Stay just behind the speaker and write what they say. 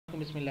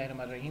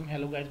Bismillahirrahmanirrahim.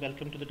 Hello guys,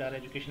 welcome to the Data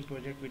Education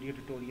Project video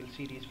tutorial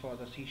series for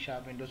the C#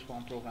 Windows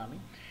Form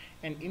programming.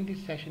 And in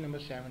this session number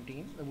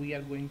 17, we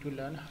are going to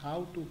learn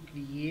how to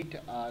create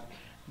a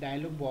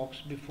dialog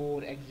box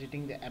before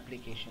exiting the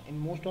application. In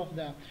most of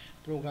the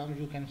programs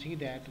you can see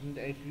that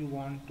if you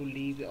want to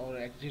leave or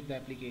exit the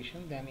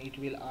application, then it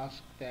will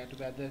ask that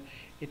whether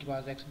it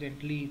was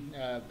accidentally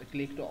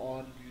clicked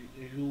or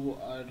you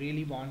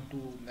really want to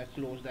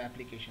close the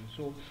application.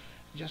 So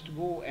just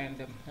go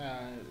and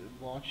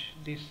watch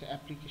this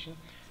application.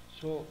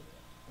 So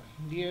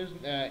here's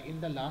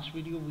in the last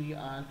video we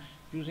are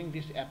using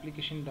this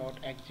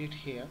application.exit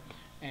here,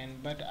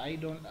 and but I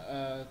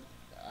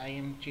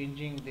am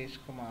changing this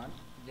command.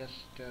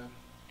 Just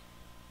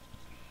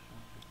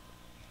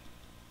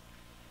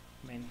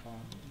main form,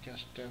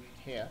 just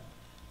here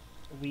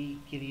we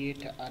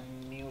create a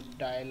new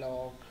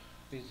dialog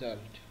result,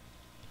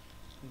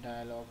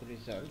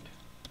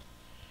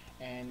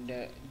 and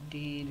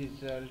the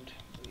result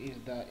is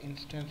the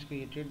instance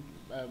created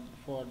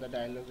for the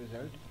dialog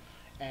result,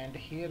 and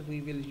here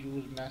we will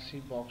use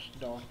message box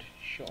dot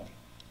show.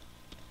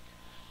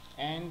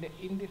 And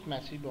in this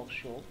message box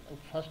show,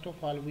 first of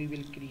all we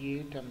will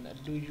create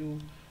do you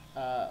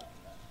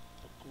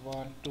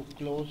want to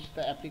close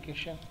the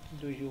application?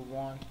 Do you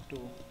want to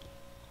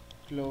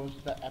close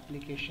the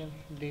application?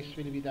 This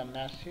will be the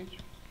message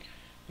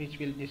which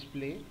will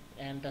display.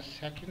 And the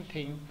second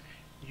thing,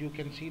 you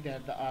can see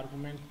that the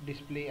argument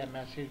display a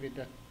message with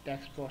the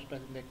text box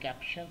present the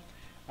caption.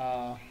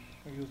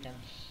 You can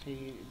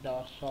see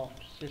the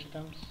soft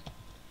systems.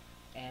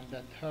 And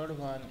the third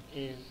one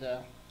is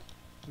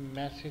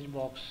message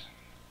box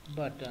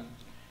button.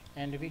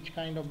 And which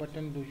kind of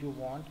button do you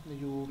want?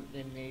 You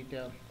need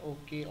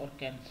OK or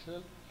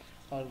cancel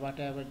or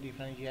whatever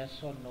different, yes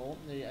or no.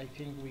 I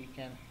think we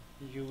can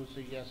use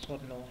yes or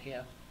no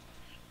here.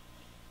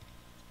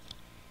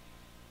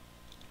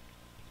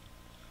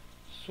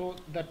 So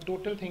the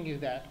total thing is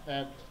that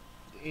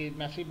a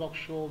message box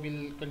show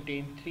will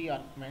contain three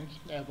arguments.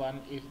 One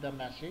is the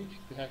message,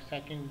 the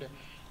second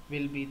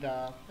will be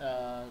the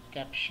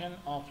caption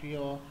of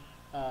your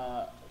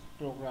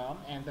program,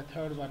 and the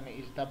third one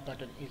is the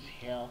button is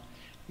here.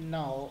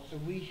 Now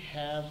we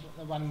have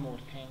one more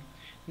thing.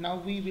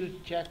 Now we will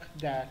check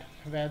that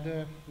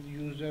whether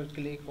user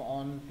click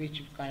on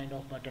which kind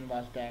of button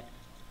was that.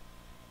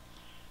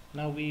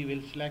 Now we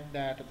will select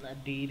that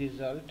the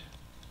result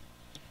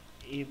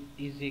if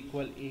is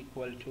equal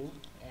to,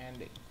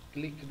 and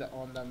click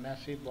on the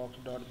message box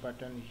dot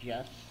button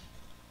yes.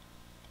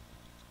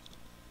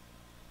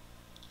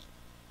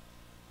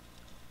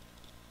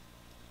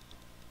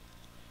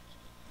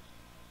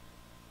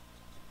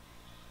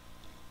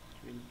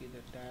 It will be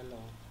the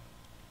dialog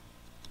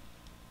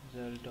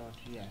result dot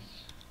yes.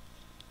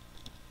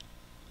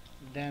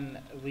 Then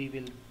we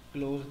will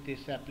close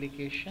this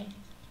application,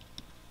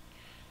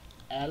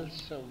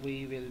 else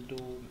we will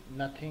do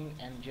nothing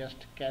and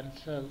just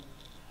cancel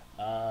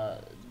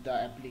the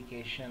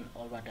application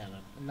or whatever.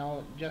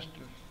 Now just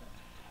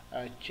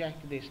check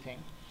this thing,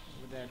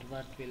 that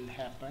what will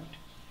happen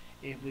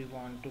if we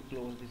want to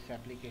close this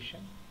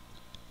application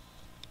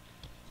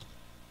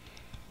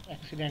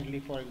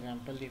accidentally. For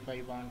example, if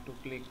I want to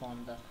click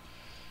on the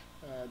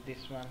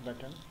this one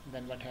button,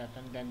 then what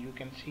happened? Then you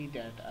can see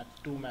that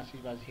two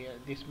message was here.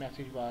 This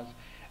message was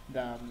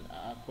the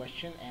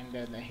question, and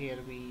then here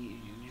we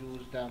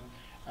use the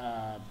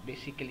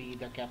basically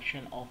the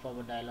caption of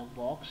our dialog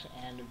box.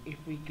 And if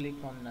we click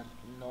on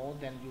no,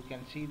 then you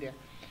can see that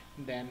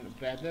then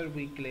whether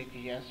we click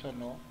yes or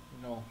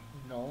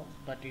no,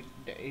 but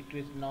it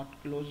is not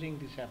closing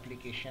this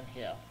application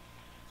here.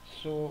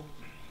 So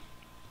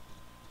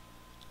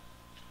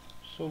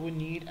we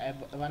need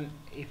one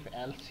if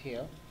else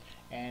here,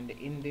 and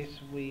in this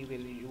we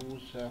will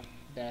use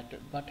that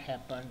what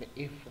happened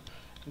if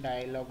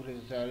dialog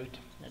result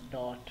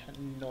dot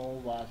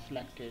no was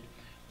selected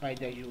by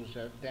the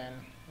user. Then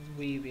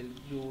we will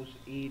use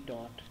e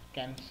dot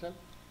cancel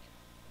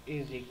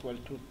is equal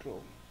to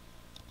true.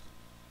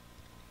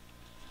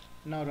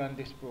 Now run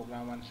this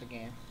program once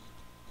again.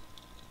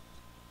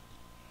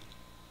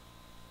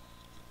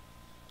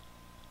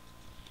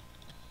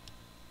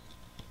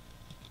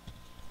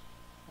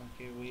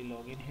 Okay, we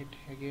log in it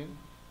again.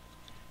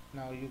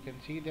 Now you can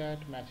see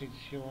that message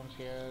shown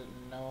here.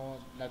 No,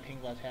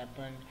 nothing was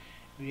happened.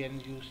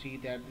 When you see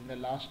that in the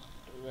last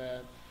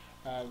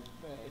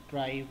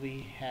try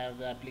we have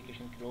the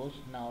application closed.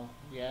 Now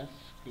yes,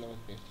 close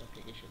this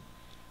application.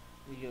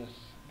 Yes,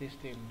 this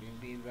thing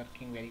will be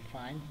working very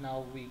fine.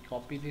 Now we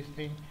copy this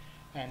thing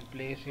and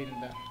place in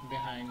the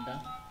behind the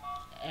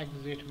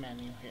exit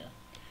menu here.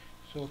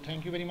 So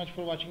thank you very much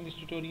for watching this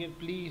tutorial.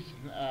 Please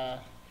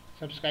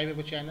subscribe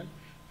our channel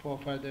for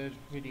further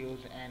videos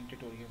and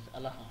tutorials.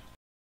 Allah Hafiz.